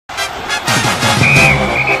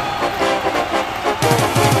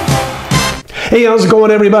Hey, how's it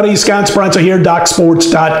going, everybody? Scott Spreitzer here,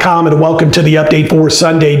 DocSports.com, and welcome to the update for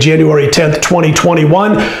Sunday, January 10th,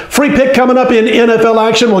 2021. Free pick coming up in NFL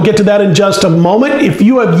action. We'll get to that in just a moment. If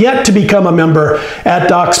you have yet to become a member at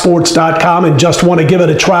DocSports.com and just want to give it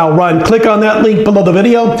a trial run, click on that link below the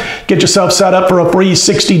video. Get yourself set up for a free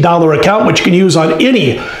 $60 account, which you can use on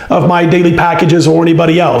any of my daily packages or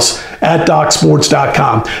anybody else at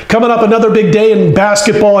DocSports.com. Coming up, another big day in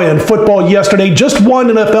basketball and football yesterday. Just one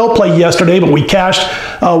NFL play yesterday, but we cashed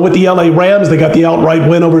with the LA Rams. They got the outright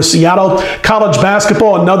win over Seattle. College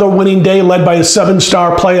basketball, another winning day led by a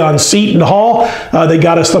 7-star play on Seton Hall. They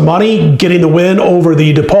got us the money, getting the win over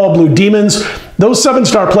the DePaul Blue Demons. Those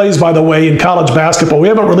 7-star plays, by the way, in college basketball, we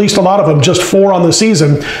haven't released a lot of them, just 4 on the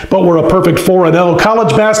season, but we're a perfect 4-0.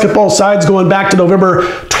 College basketball sides going back to November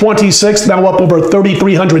 26th, now up over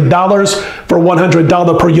 $3,300 for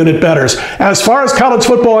 $100 per unit bettors. As far as college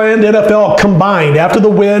football and NFL combined, after the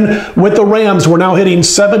win with the Rams, we're now hitting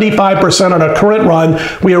 75% on our current run.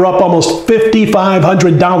 We are up almost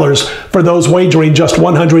 $5,500 for those wagering just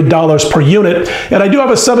 $100 per unit. And I do have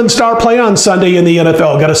a 7-star play on Sunday in the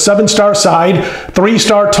NFL. Got a 7-star side,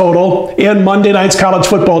 3-star total in Monday night's college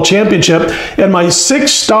football championship, and my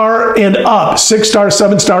 6-star and up, 6-star,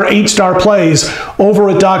 7-star, 8-star plays over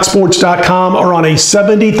at DocSports.com are on a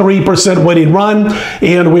 73% winning run,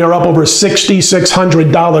 and we are up over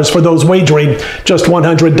 $6,600 for those wagering just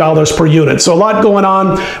 $100 per unit. So a lot going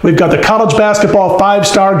on. We've got the college basketball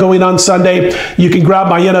 5-star going on Sunday. You can grab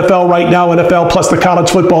my NFL right now, NFL plus the college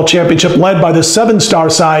football championship led by the 7-star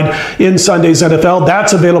side in Sunday's NFL.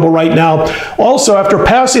 That's available right now. Also, after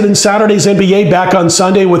passing in Saturday's NBA, back on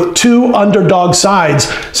Sunday with 2 underdog sides.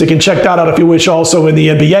 So you can check that out if you wish also in the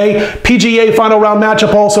NBA. PGA final round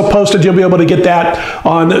matchup also posted. You'll be able to get that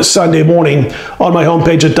on Sunday morning on my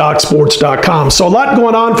homepage at DocSports.com. So a lot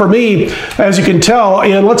going on for me, as you can tell.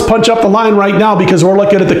 And let's punch up the line right now because we're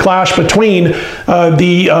looking at the clash between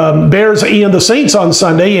the Bears and the Saints on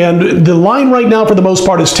Sunday. And the line right now for the most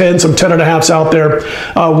part is 10, some 10.5s out there.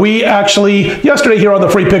 We actually, yesterday here on the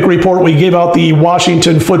Free Pick Report, we gave out the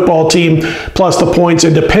Washington football team plus the points,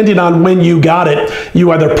 and depending on when you got it,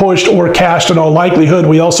 you either pushed or cashed in all likelihood.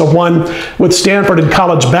 We also won with Stanford in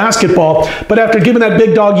college basketball, but after giving that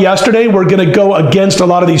big dog yesterday, we're going to go against a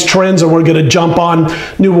lot of these trends, and we're going to jump on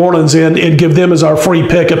New Orleans and give them as our free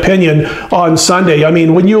pick opinion on Sunday. I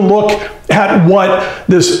mean, when you look at what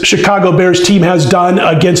this Chicago Bears team has done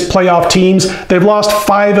against playoff teams, they've lost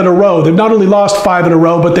 5 in a row. They've not only lost 5 in a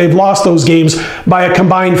row, but they've lost those games by a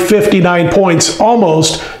combined 59 points,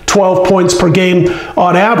 almost 12 points per game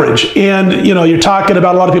on average. And, you know, you're talking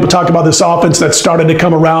about, a lot of people talk about this offense that started to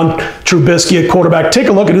come around. Trubisky at quarterback. Take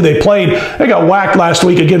a look at who they played. They got whacked last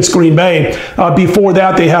week against Green Bay. Before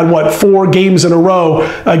that, they had, 4 games in a row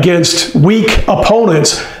against weak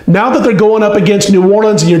opponents. Now that they're going up against New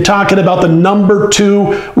Orleans, and you're talking about the number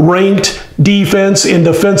 2 ranked defense in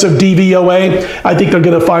defensive DVOA, I think they're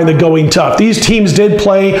going to find the going tough. These teams did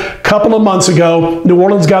play a couple of months ago. New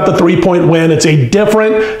Orleans got the 3-point win. It's a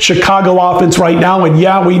different Chicago offense right now, and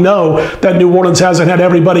yeah, we know that New Orleans hasn't had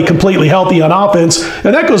everybody completely healthy on offense,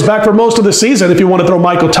 and that goes back for most of the season if you want to throw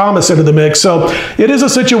Michael Thomas into the mix. So it is a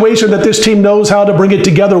situation that this team knows how to bring it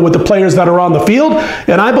together with the players that are on the field,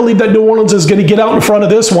 and I believe that New Orleans is going to get out in front of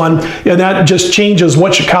this one, and that just changes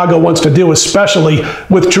what Chicago wants to do, especially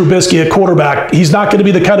with Trubisky at quarterback. He's not going to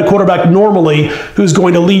be the kind of quarterback normally who's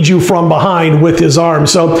going to lead you from behind with his arm.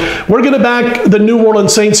 So we're going to back the New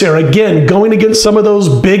Orleans Saints here. Again, going against some of those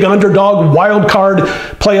big underdog wild card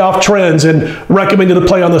playoff trends, and recommended to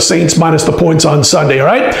play on the Saints minus the points on Sunday, all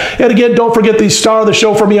right? And again, don't forget the star of the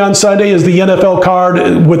show for me on Sunday is the NFL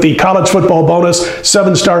card with the college football bonus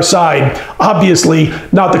 7-star side. Obviously,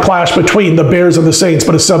 not the clash between the Bears and the Saints,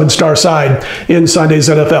 but a 7-star side in Sunday's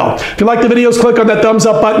NFL. If you like the videos, click on that thumbs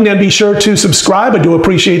up button and be sure to subscribe. I do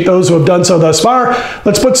appreciate those who have done so thus far.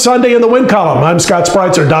 Let's put Sunday in the win column. I'm Scott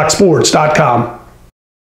Spreitzer, DocSports.com.